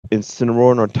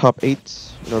Incineroar in our top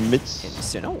 8, in our midst.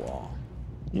 Incineroar.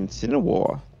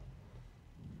 Incineroar.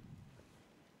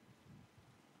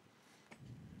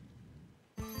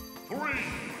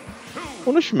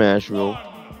 On a Smashville.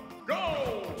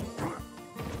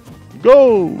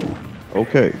 Go!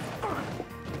 Okay.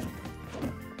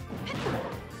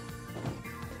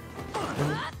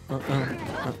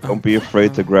 Don't be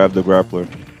afraid to grab the grappler.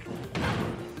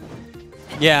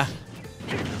 Yeah.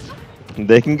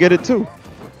 They can get it too.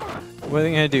 What are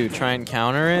they gonna do? Try and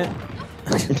counter it?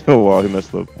 Oh wow, he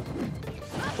messed up.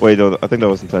 Wait, no, I think that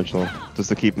was intentional. Just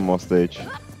to keep him off stage.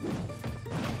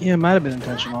 Yeah, it might have been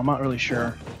intentional. I'm not really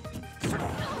sure.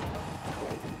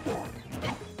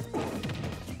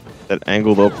 That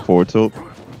angled up forward tilt.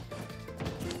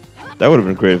 That would have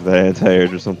been great if they had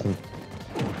anti-air or something.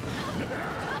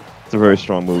 It's a very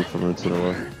strong move from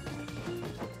Incineroar.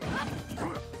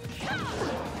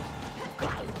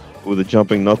 With a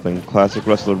jumping nothing, classic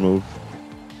wrestler move.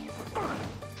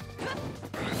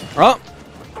 Oh!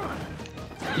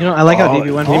 You know, I like how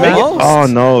DB went. Oh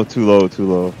no, too low, too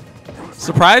low.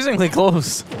 Surprisingly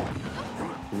close.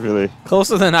 Really?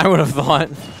 Closer than I would have thought.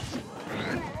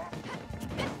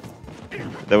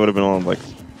 That would have been on like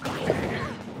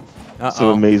some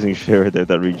amazing share there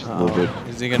that reached a little bit.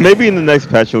 Is he gonna Maybe in the next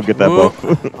patch he'll get that buff.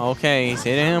 Okay, he's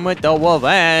hitting him with the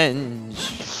revenge.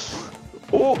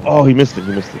 Oh, he missed it.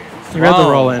 He missed it. He read the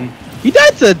roll in. He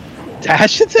died to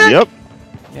dash attack? Yep.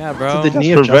 Yeah, bro. To the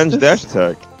knee of revenge justice?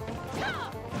 dash attack.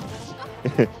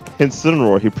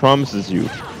 Incineroar, he promises you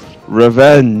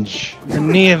revenge. The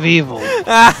knee of evil.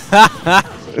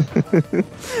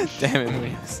 Damn it,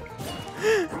 Williams.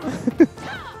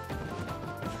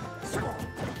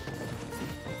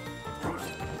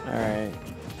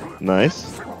 Alright.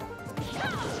 Nice.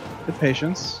 Good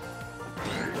patience.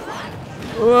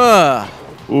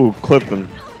 Ooh, clipped him.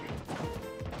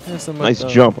 Nice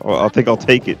jump. I think I'll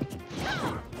take it.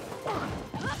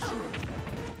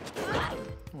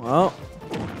 Well.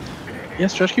 Yeah,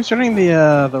 Stretch keeps turning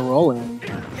the roll in.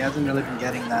 He hasn't really been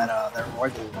getting that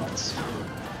reward that he wants.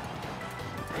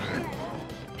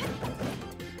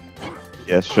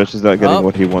 Yeah, Stretch is not getting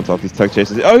what he wants off these tech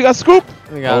chases. Oh, he got scooped!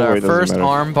 We got our first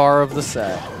arm bar of the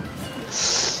set.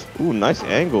 Ooh, nice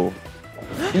angle.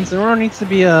 Incineroar needs to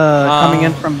be coming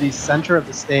in from the center of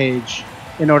the stage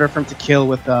in order for him to kill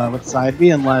with side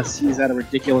B, unless he's at a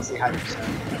ridiculously high percent.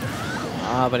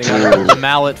 But he got the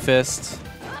mallet fist.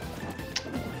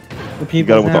 You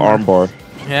got him with the arm bar.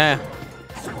 Yeah.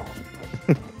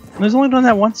 He's only done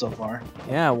that once so far.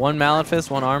 Yeah, one mallet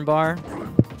fist, one arm bar.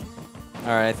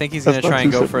 Alright, I think he's going to try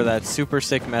and go for that super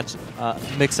sick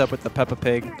mix-up with the Peppa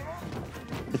Pig.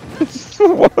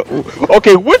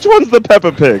 Okay, which one's the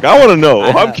Peppa Pig? I want to know.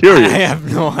 I'm curious. I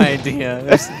have no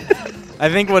idea. I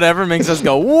think whatever makes us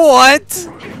go, what?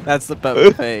 That's the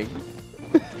Peppa Pig.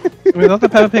 We thought the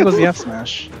Peppa Pig was the F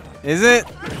smash. Is it?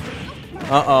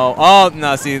 Uh-oh. Oh,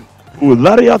 no, see. Ooh,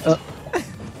 lariat.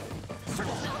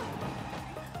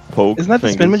 Poke Isn't that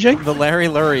the spin majig? The Larry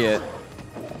Lariat.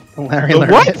 Larry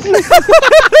Lariat. What?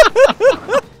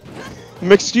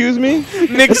 Excuse me?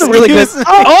 That's a really good.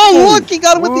 Oh, look! He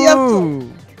got him with the F.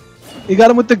 He got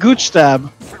him with the gooch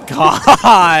stab.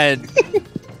 God.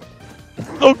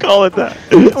 Don't call it that.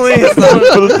 Please.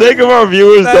 For the sake of our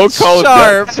viewers, don't call it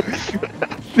that.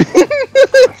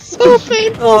 It's so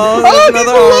painful. Oh,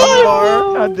 another arm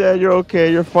bar. God, Dad, you're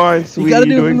okay. You're fine, sweetie. You're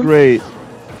doing great.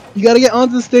 You gotta get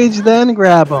onto the stage, then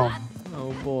grab him.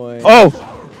 Oh boy. Oh,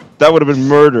 that would have been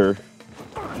murder.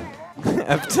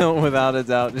 F-tilt without a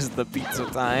doubt is the pizza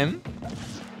time.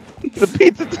 The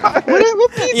pizza time.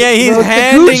 What pizza? Yeah, he's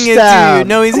handing it to you.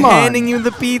 No, he's handing you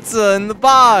the pizza in the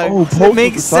box. Oh, it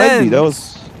makes sense. That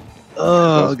was.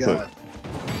 Oh god.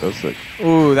 That was sick.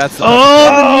 Ooh, that's the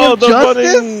the the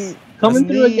justice running. coming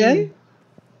through again.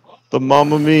 The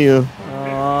Mamma Mia.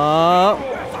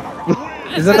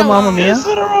 Is that the Mamma Mia?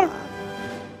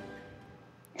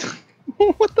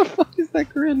 What the fuck is that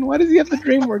grin? Why does he have the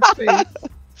DreamWorks face?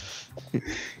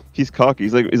 He's cocky.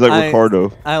 He's like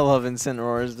Ricardo. I love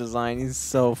Incineroar's design. He's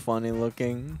so funny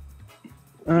looking.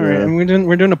 All right, and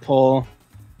we're doing a poll.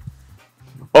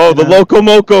 Oh, the Loco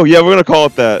Moco. Yeah, we're gonna call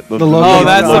it that. The Oh, Loco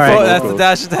that's the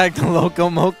dash attack, the Loco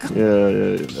Moco.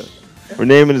 Yeah. We're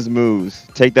naming his moves.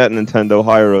 Take that, Nintendo.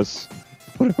 Hire us.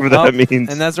 Whatever that means.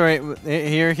 And that's right.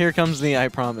 Here comes the I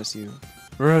promise you.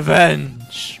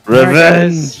 Revenge.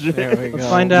 Revenge. There we go. Let's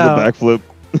find out. The backflip.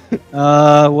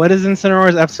 What is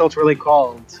Incineroar's F-tilt really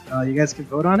called? You guys can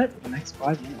vote on it for the next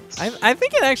 5 minutes. I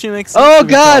think it actually makes sense. Oh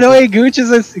god! Oh wait, Gooch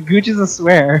is a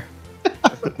swear.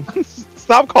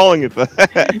 Stop calling it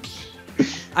that.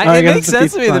 It makes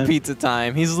sense to me the pizza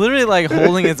time. He's literally like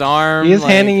holding his arm. He is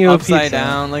handing you a upside pizza.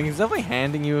 down. Like he's definitely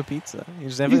handing you a pizza.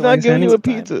 He's not giving you a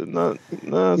pizza. No,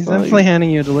 he's definitely handing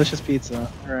you a delicious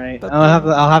pizza. All right.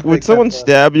 I'll have to. Would someone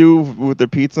stab you with their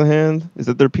pizza hand? Is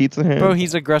it their pizza hand? Bro,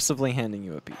 he's aggressively handing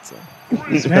you a pizza.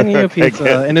 He's handing you a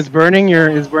pizza, and it's burning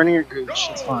your gooch.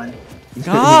 It's fine.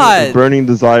 God. Burning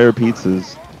desire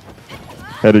pizzas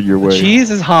headed your way. The cheese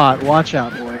is hot. Watch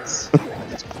out, boys.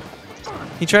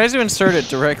 He tries to insert it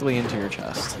directly into your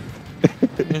chest.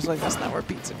 He's like, that's not where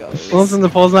pizza goes. Well, listen, the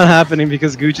poll's not happening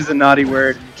because gooch is a naughty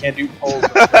word. You can't do polls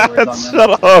with words on them.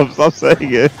 Shut up! Stop saying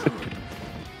it.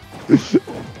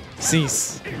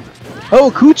 Cease.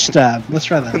 Oh, cooch stab. Let's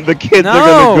try that. The kids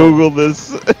are gonna Google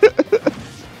this.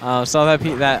 Saw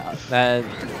that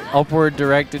upward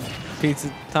directed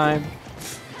pizza time.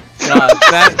 God,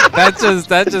 that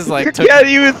just like took. You can't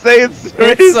even say it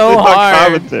straight. It's so hard.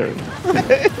 Commentary.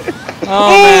 Oh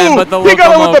man, but the we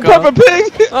got him with the Loco.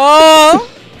 Peppa Pig. Oh.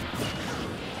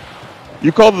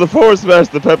 You called it the forward smash,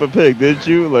 the Peppa Pig, didn't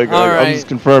you? Like, I'm just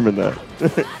confirming that.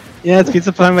 Yeah, it's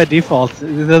pizza time by default.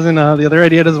 It doesn't. The other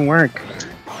idea doesn't work.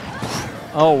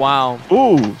 Oh wow.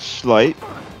 Ooh, Schlight.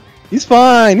 He's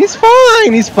fine. He's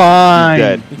fine. He's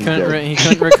fine. He's dead. He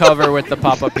couldn't recover with the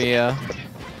Papa-Pia.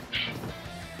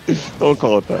 Don't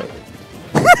call it that.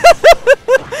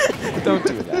 Don't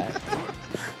do that.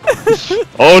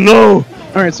 Oh no!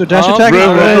 All right, so dash attack the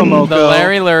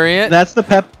Larry Lariat. That's the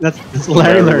pep. That's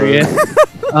Larry Lariat.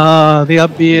 The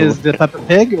up B is the Peppa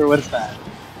Pig, or what is that?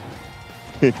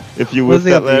 If you whip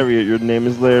that Lariat, your name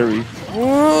is Larry.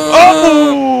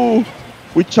 Oh!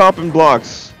 We chopping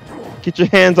blocks. Get your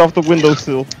hands off the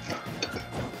windowsill.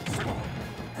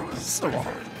 So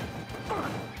hard.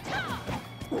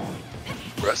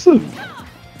 Impressive.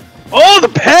 Oh, the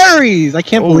parries! I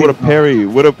can't believe. What a parry!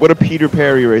 What a Peter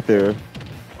Parry right there.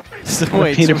 So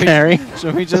wait, Peter Parry.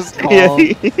 Should we just call?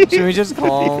 Should we just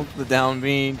call the down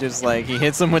B? Just like he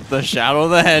hits him with the Shadow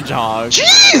the Hedgehog.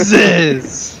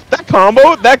 Jesus! That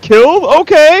combo, that killed.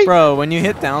 Okay. Bro, when you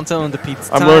hit down tilt into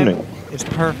pizza time, I'm learning. It's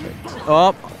perfect.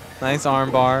 Oh, nice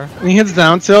arm bar. When he hits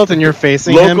down tilt and you're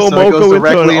facing him, so it goes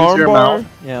directly into your mouth.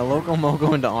 Yeah, Loco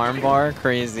Moco into arm bar,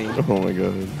 crazy. Oh my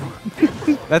god.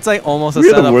 That's like almost a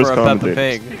setup for a Peppa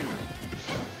Pig.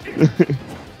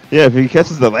 Yeah, if he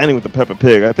catches the landing with the Peppa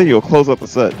Pig, I think he'll close up the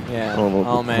set. Yeah.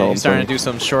 Oh man, he's starting to do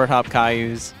some short hop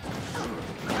Cailloux.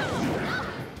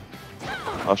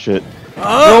 Oh shit.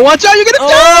 Oh, watch out, you're gonna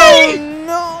die!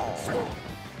 No!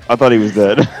 I thought he was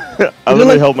dead. I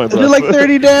literally held my breath. Did like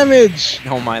 30 damage!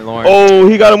 Oh my lord. Oh,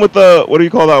 he got him with the, what do you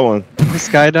call that one? The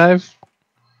skydive?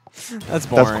 That's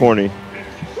boring. That's corny.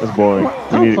 That's boring.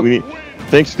 We need,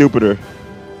 think stupider.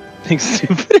 Think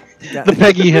stupider? The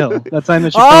Peggy Hill. That time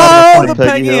that she the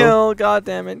Peggy Hill. God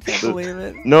damn it. Can't believe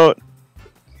it. No.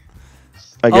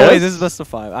 I guess. Oh wait, this is best of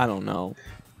 5. I don't know.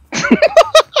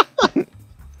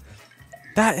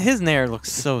 His Nair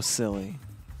looks so silly.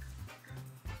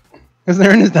 His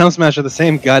Nair and his down smash are the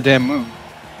same goddamn move.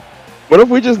 What if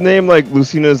we just name like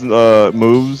Lucina's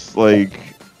moves like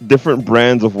different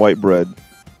brands of white bread?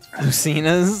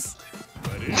 Lucina's?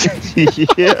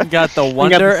 Yeah. We got the Wonder. We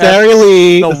got the Sara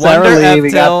Lee. The Wonder F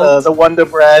we got the Wonder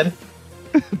Bread.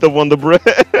 The Wonder Bread.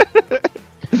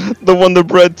 The Wonder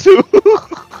Bread too.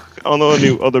 I don't know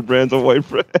any other brands of white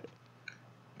bread.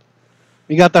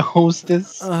 We got the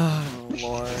Hostess. Oh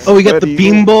lord. Oh, we got the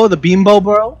Bimbo. The Bimbo,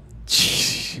 bro.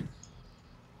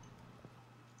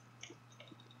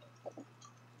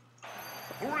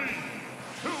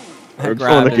 That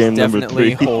grab is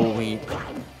definitely whole wheat.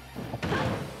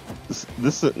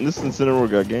 This Incineroar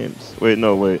got games. Wait,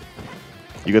 no, wait.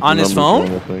 You got on his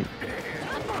phone? I think.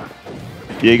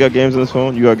 Yeah, you got games on his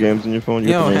phone. You got games on your phone.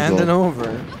 Yo, hand it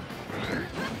over.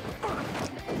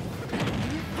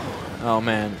 Oh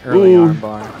man, early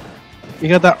armbar. You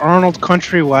got that Arnold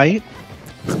Country White.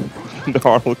 The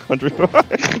Arnold Country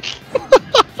White.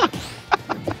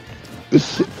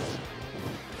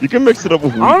 You can mix it up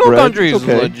with wheat Arnold bread. Country is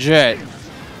okay. legit.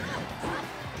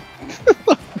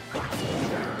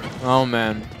 Oh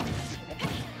man.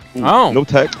 Ooh, oh. No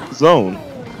tech zone.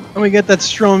 And we get that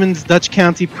Stroman's Dutch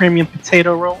County Premium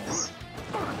Potato Rolls.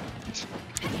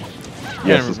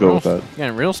 Yes, let's go with that.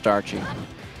 Getting real starchy.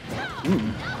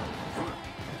 Ooh.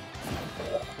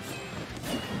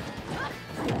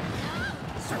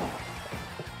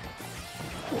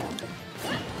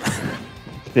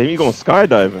 Damn, you going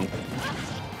skydiving.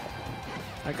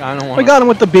 I kind of want. We got him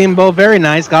with the Bimbo. Very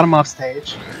nice. Got him off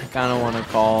stage. I kind of want to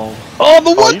call. Oh,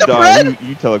 the Wonder Bread!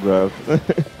 You telegraphed.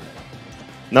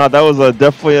 Nah, that was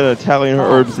definitely an Italian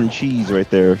herbs and cheese right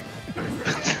there.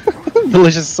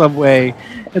 Delicious Subway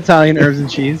Italian herbs and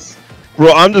cheese.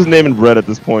 Bro, I'm just naming bread at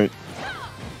this point.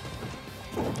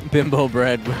 Bimbo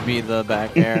bread would be the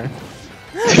back air.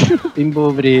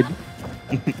 Bimbo bread.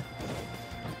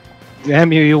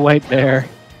 Damn you, you white bear.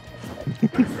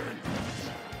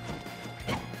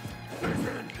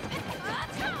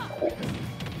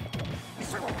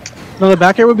 No, the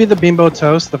back air would be the bimbo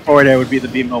toast. The forward air would be the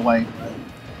bimbo white.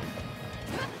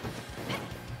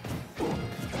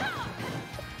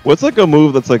 What's like a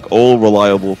move that's like all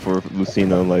reliable for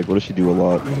Lucina? Like, what does she do a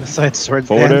lot? Besides sword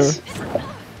Forward dance. air?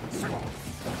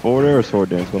 Forward air or sword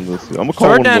dance? One of those two. I'm gonna call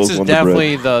Sword one dance of those is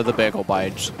definitely the bagel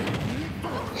bites.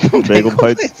 bagel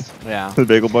bites. Yeah. The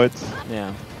bagel bites.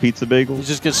 Yeah. Pizza bagels. You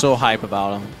just get so hype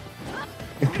about them.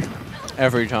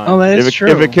 Every time. Oh, that is true.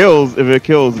 If it kills,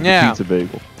 it's Yeah. a pizza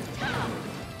bagel.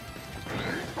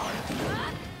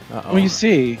 Uh-oh. Well, you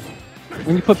see,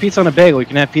 when you put pizza on a bagel, you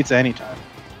can have pizza anytime.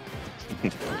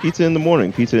 Pizza in the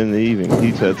morning, pizza in the evening,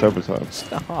 pizza at supper time.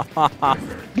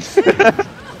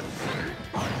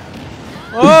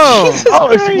 Oh! Oh,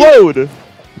 explode!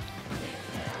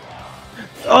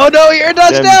 Oh no, you're a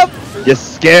touchdown! You're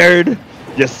scared.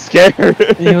 You're scared.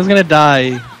 He was gonna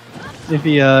die if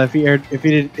he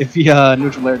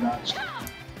neutral air dodged.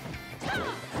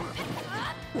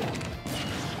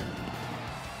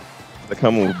 They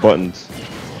come with buttons.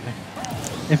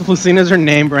 If Lucina's her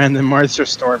name brand, then Mars her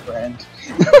store brand.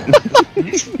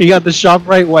 You got the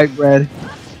ShopRite white bread.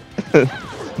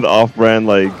 The off-brand,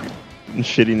 like,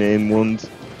 shitty name ones.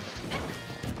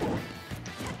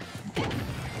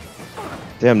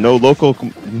 Damn, no loco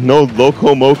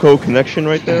moco connection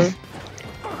right there.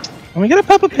 And we got a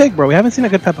Peppa Pig, bro. We haven't seen a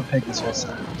good Peppa Pig this whole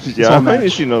set. Yeah, I might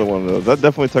see another one of those. That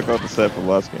definitely took out the set from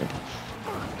last game.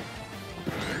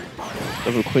 That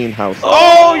was a clean house.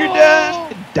 Oh, you're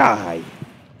dead! Die.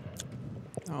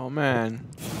 Oh man.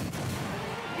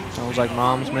 Sounds like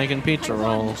mom's making pizza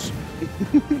rolls.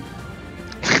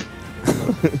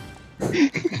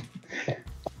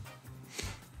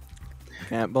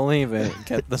 Can't believe it.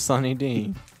 Get the Sunny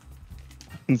D.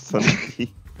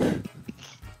 Sunny.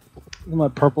 My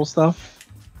purple stuff.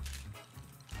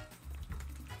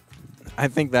 I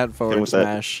think that forward what's that?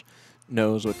 smash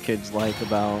knows what kids like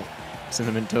about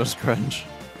Cinnamon Toast Crunch.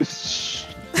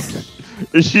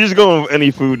 She's going with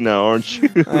any food now, aren't you?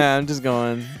 Yeah, I'm just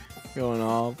going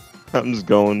off. I'm just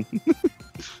going.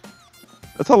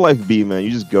 That's how life be, man. You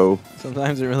just go.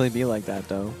 Sometimes it really be like that,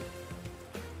 though.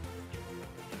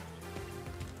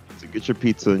 So get your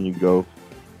pizza and you go.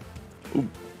 Ooh.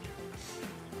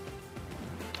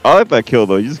 I like that kill,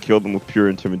 though. You just killed them with pure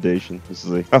intimidation. This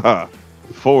is like, haha,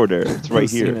 forward air. It's right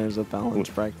here. Lucina's a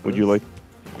balanced breakfast. Would you like?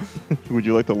 Would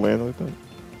you like to land like that?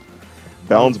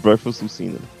 Balanced breakfast,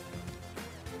 Lucina.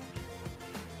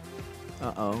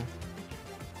 Uh-oh.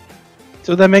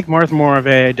 So would that make Marth more of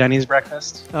a Denny's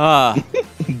breakfast? Ah.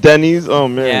 Denny's? Oh,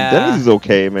 man. Yeah. Denny's is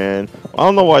okay, man. I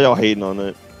don't know why y'all hating on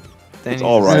it. Denny's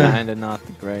all right. is kind of not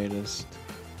the greatest.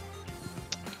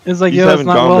 It's like, You yo, it's haven't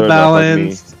not gone well there enough like me.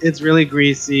 balanced. It's really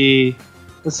greasy.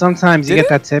 But sometimes you Did get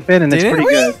that tip in, and it's Didn't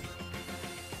pretty we? good.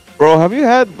 Bro, have you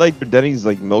had like Denny's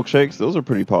like milkshakes? Those are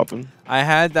pretty poppin'. I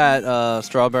had that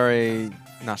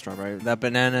that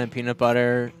banana and peanut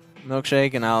butter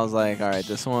milkshake, and I was like, all right,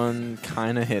 this one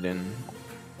kind of hidden.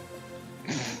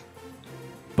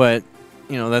 But,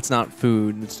 you know, that's not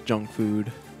food. It's junk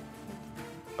food.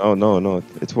 Oh no,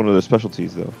 it's one of their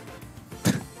specialties though.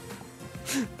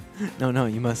 No,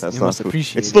 you must That's not food.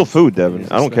 appreciate It's still it. food, Devin.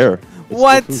 It's I don't special. care. It's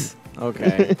What? still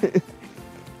Okay. food.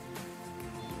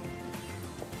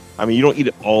 I mean, you don't eat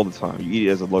it all the time. You eat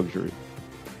it as a luxury.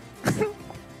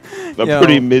 A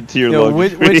pretty mid-tier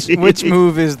luxury. which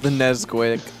move is the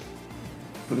Nesquik?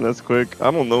 That's quick.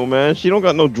 I don't know, man. She don't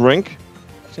got no drink.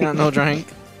 She got no drink.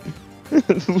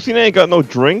 Lucina ain't got no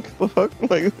drink. The fuck?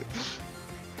 Like,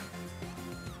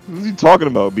 what are you talking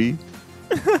about, B?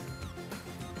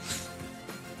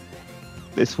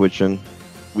 They switching.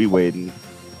 We waiting.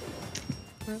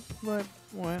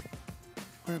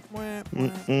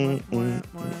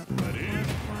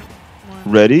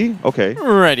 Ready? Okay.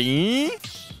 Ready?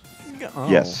 Go.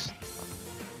 Yes.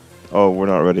 Oh, we're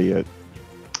not ready yet.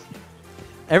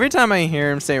 Every time I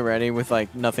hear him say ready with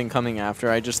like nothing coming after,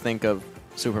 I just think of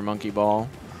Super Monkey Ball.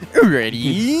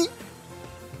 Ready?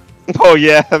 Oh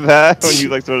yeah, that when you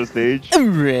like start a stage.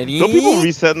 Ready? Don't people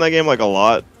reset in that game like a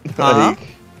lot? Huh? Like,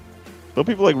 don't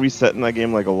people like reset in that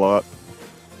game like a lot?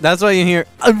 That's why you hear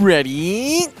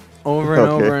ready over and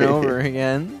over and Okay. over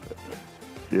again.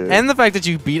 Yeah. And the fact that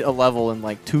you beat a level in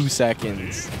like 2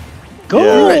 seconds. Go!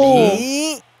 Yeah.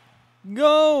 Ready?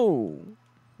 Go!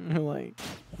 You're like,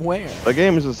 where? That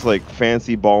game is just like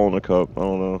fancy ball in a cup. I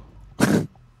don't know.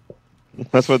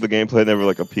 That's why the gameplay never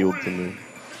like appealed to me.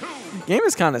 Game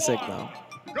is kind of sick though.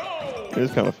 It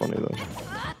is kind of funny though.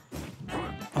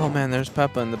 Oh man, there's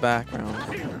Peppa in the background.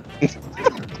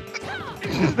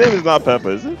 His name is not Peppa,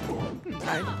 is it?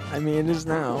 I mean, it is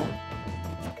now.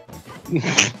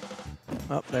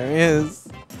 Oh, there he is.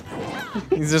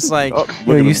 He's just like, oh,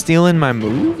 are you stealing my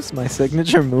moves? My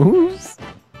signature moves?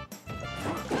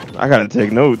 I gotta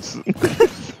take notes.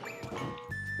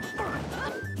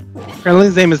 Apparently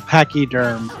his name is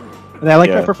Pachyderm. And I like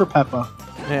Pepper for Peppa.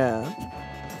 Yeah.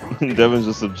 Devin's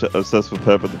just obsessed with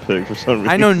Peppa the Pig for some reason.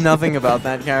 I know nothing about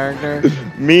that character.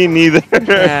 Me neither.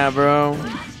 Yeah, bro.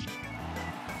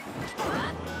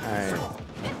 Alright.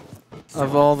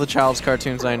 Of all the Child's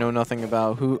cartoons I know nothing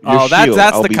about, who... Oh,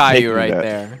 that's the Caillou right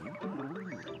there.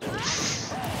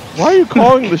 Why are you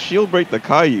calling the shield break the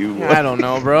Caillou? I don't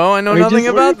know, bro. I know nothing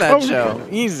about that show.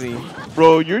 Easy.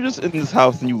 Bro, you're just in this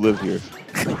house and you live here.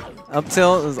 Up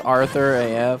till it was Arthur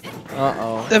AF.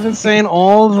 Uh-oh. Devin's saying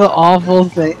all the awful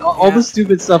things, all the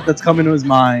stupid stuff that's coming to his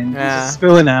mind. Yeah. Just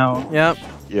spilling out. Yep.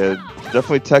 Yeah,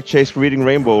 definitely Tech Chase reading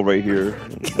Rainbow right here.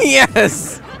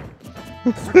 Yes!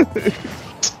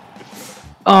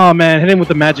 Oh man, hit him with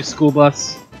the magic school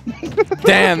bus.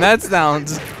 Damn, that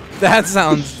sounds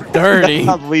dirty. That's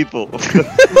not lethal.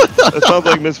 That sounds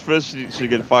like Miss Frisk should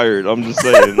get fired. I'm just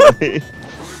saying.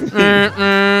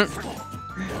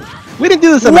 We didn't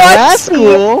do this in high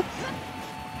school.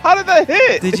 How did that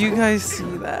hit? Did you guys see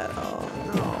that? Oh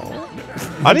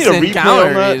no. I need a replay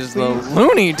on that. Is the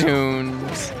Looney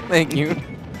Tunes. Thank you.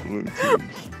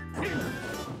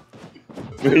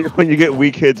 When you get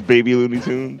weak hits, baby Looney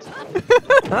Tunes.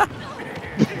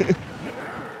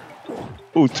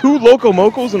 Ooh, 2 Loco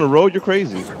Mocos in a row? You're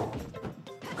crazy.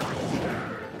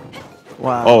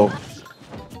 Wow. Oh.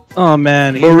 Oh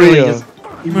man, he Maria.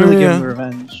 really gave him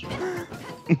revenge.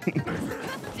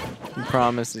 He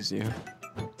promises you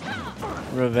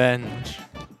revenge.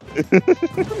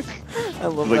 I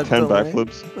love like that 10 delay.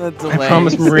 backflips. That I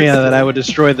promised Maria that I would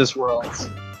destroy this world.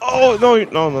 Oh no.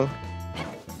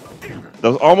 That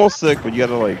was almost sick, but you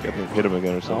gotta like hit him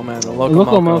again or something. Oh man, the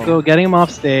Loco Moco getting him off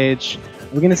stage.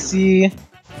 We're gonna see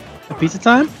a pizza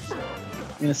time.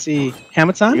 We're gonna see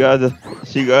hammer time. You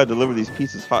gotta deliver these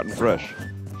pieces hot and fresh,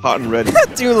 hot and ready.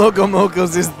 2 Loco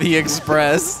Mocos is the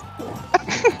express.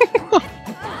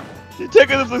 You're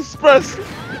taking this express.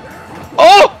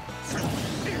 Oh!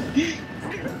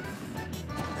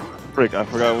 Frick, I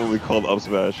forgot what we called up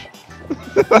smash.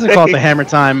 What's it called? The hammer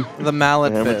time. The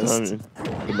mallet The fist.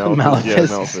 The mallet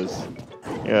fist. Yeah, mallet fist.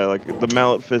 Yeah, like the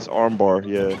mallet fist armbar.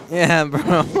 Yeah. Yeah,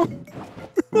 bro.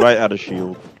 Right out of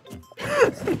shield.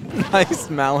 Nice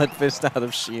mallet fist out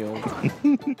of shield.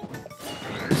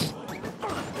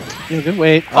 Yeah, good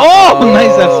wait. Oh,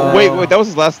 nice. That's Wait, that was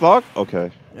his last stock?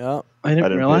 Okay. Yep. I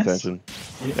didn't realize. Pay attention.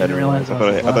 I didn't realize.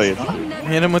 I thought you.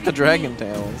 Hit him with the dragon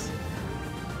tails.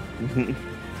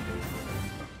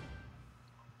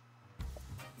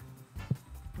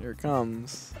 Here it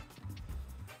comes.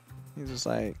 He's just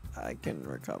like, I can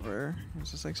recover.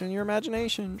 He's just like, it's in your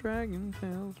imagination, dragon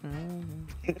tails, dragon.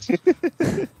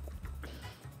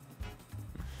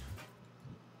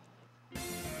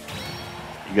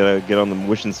 You gotta get on the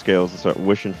wishing scales and start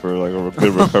wishing for like a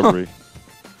good recovery.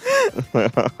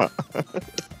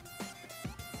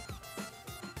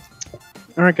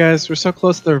 Alright guys, we're so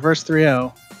close to the reverse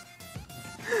 3-0.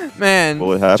 Man,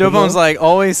 Joe Bone's like,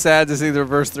 always sad to see the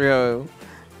reverse 3-0.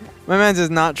 My man's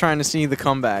just not trying to see the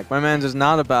comeback. My man's just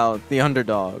not about the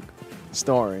underdog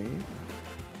story.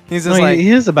 He's just like, he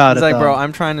is about it. He's like, though. bro,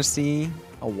 I'm trying to see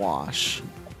a wash.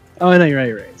 Oh, I know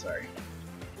you're right. Sorry.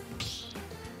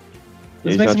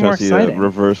 This makes it more exciting.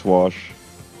 Reverse wash.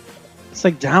 It's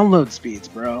like download speeds,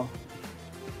 bro.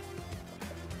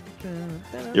 You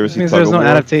ever see means there's no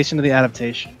adaptation to the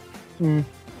adaptation. Nah,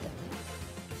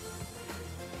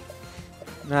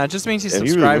 it just means he's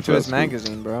subscribed to his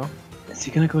magazine, bro. Is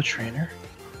he gonna go trainer?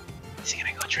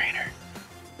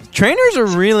 Trainers are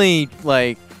really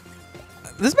like,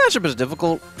 this matchup is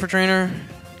difficult for trainer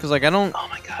because like I don't. Oh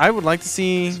my god! I would like to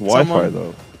see it's Wi-Fi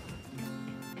though.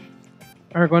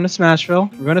 All right, we're going to Smashville.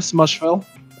 We're going to Smushville.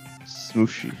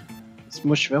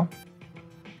 Smushville.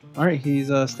 All right,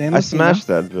 he's staying. I smashed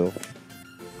that, Bill.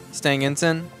 Staying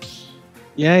Ensign?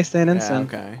 Yeah, he's staying Ensign.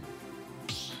 Okay.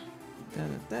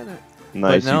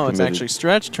 Nice. But no, it's actually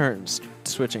Stretch turns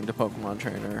switching to Pokemon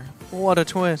Trainer. What a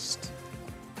twist!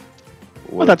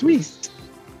 What a twist!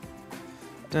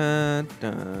 Dun,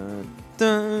 dun,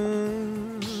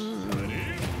 dun.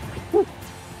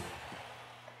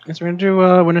 Guess we're gonna do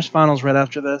winners finals right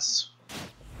after this.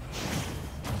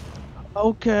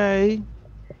 Okay.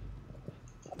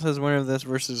 It says winner of this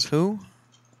versus who?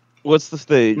 What's the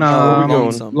stage? No, Where we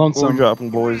going? Lonesome. What we dropping,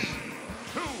 boys?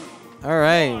 All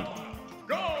right.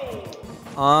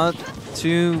 On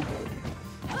to...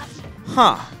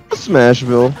 Huh.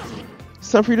 Smashville.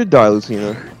 It's time for you to die,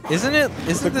 Lucina. Isn't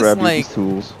this grab like these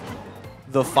tools.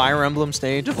 the Fire Emblem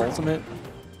stage of Ultimate?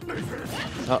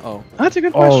 Uh-oh. That's a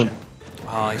good question.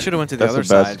 Oh, he should have went to the That's other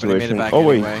a bad side, but he made it situation. back Oh,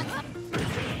 wait. anyway.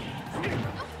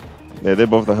 Yeah, they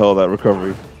both the hell of that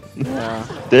recovery. Yeah.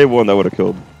 They won, that would have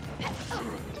killed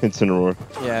Incineroar.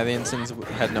 Yeah, the Incins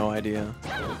had no idea.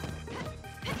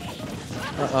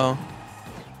 Uh-oh.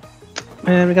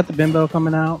 And we got the bimbo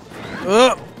coming out.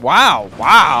 Wow,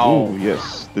 wow. Oh,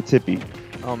 yes. The tippy.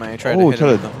 Oh, man, he tried to hit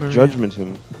try him to with the... judgment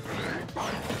him.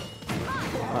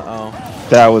 Uh-oh.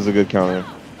 That was a good counter.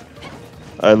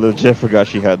 I legit forgot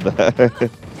she had that.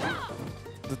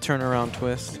 The turnaround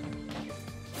twist.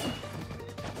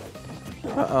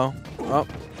 Uh-oh.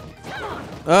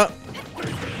 Oh.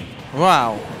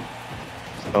 Wow.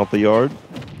 Out the yard.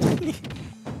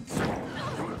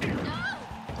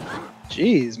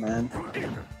 Jeez, man.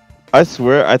 I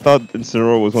swear, I thought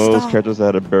Incineroar was one of those characters that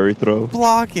had a berry throw.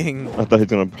 Blocking. I thought he was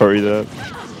gonna bury that.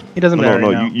 He doesn't matter.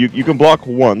 No, you can block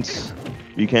once.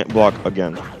 You can't block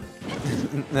again.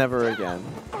 Never again.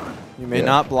 You may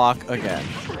not block again.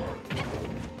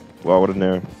 Wow, what an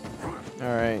error.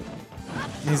 All right.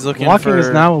 He's looking Blocking for... is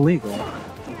now illegal.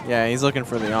 Yeah, he's looking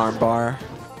for the arm bar.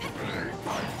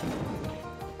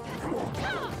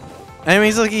 I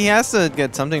mean, he has to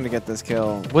get something to get this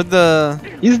kill. With the...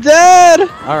 He's dead!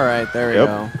 Alright, there we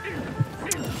go.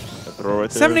 Throw right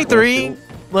there. 73,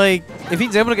 like, if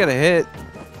he's able to get a hit...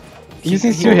 He just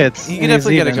needs 2 hits. He can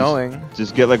definitely get it going.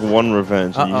 Just get like one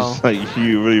revenge. And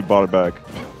you really bought it back.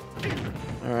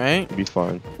 Alright. Be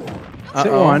fine.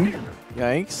 Hit 1.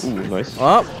 Yikes. Ooh, nice.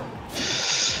 Up.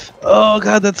 Oh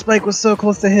god, that spike was so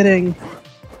close to hitting.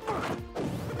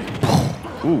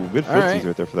 Ooh, good footsies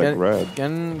right there for that grab.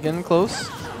 Getting close.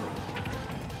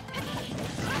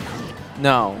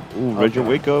 No. Ooh, Reggie,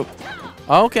 wake up.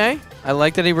 Okay. I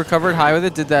like that he recovered high with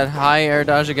it, did that high air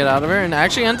dodge to get out of her, and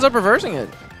actually ends up reversing it.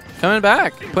 Coming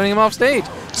back, putting him off stage.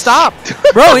 Stop!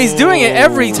 Bro, he's doing it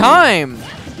every time!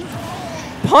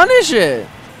 Punish it!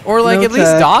 Or like at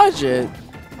least dodge it.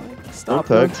 Stop.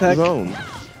 No tech. Zone.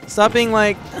 Stop being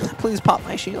like, please pop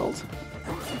my shield.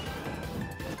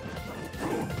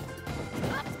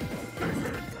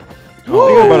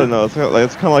 Think about it now.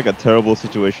 It's kind of like a terrible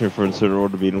situation for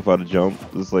Incineroar to be without a jump.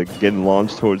 It's like getting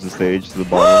launched towards the stage to the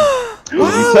bottom.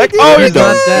 Oh, he's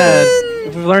not dead.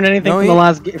 If we've learned anything from the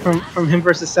last from him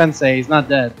versus Sensei, he's not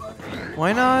dead.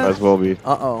 Why not? Might as well be.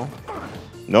 Uh-oh.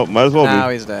 Nope, might as well be. Now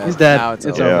he's dead. He's dead. Now it's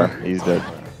over. Yeah, he's dead.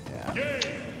 Yeah.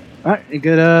 Alright, a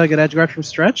good edge guard from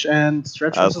Stretch, and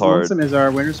Stretch That's versus hard. Lonesome is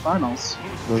our winners finals.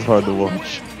 This is hard to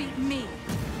watch.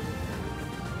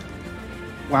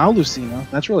 Wow, Lucina,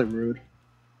 that's really rude.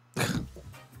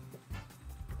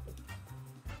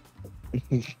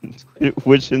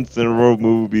 Which Incineroar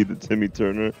move would be the Timmy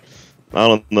Turner? I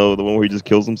don't know, the one where he just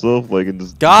kills himself, like and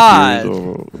just God.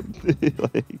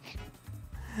 like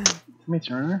Timmy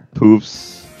Turner?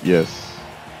 poofs. Yes.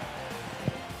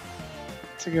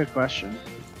 That's a good question.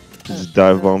 Just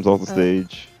dive bombs off the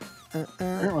stage.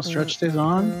 Alright, well, Stretch stays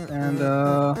on, and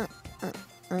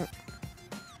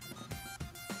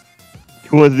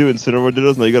You want to do Incineroar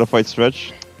Dittos? Now you gotta fight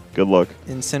Stretch. Good luck.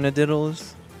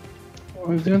 Incinediddles.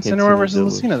 we're doing Incineroar versus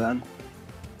Lucina then.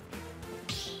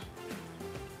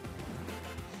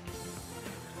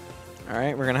 All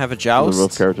right, we're gonna have a joust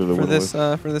rough character to for win this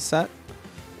with. for this set.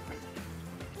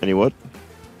 Any what?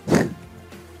 I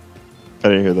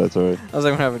didn't hear that. Sorry. I was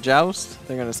like, we're gonna have a joust.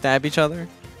 They're gonna stab each other.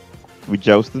 We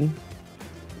jousting?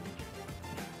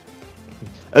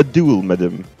 A duel,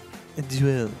 madam. A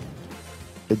duel.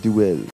 A duel.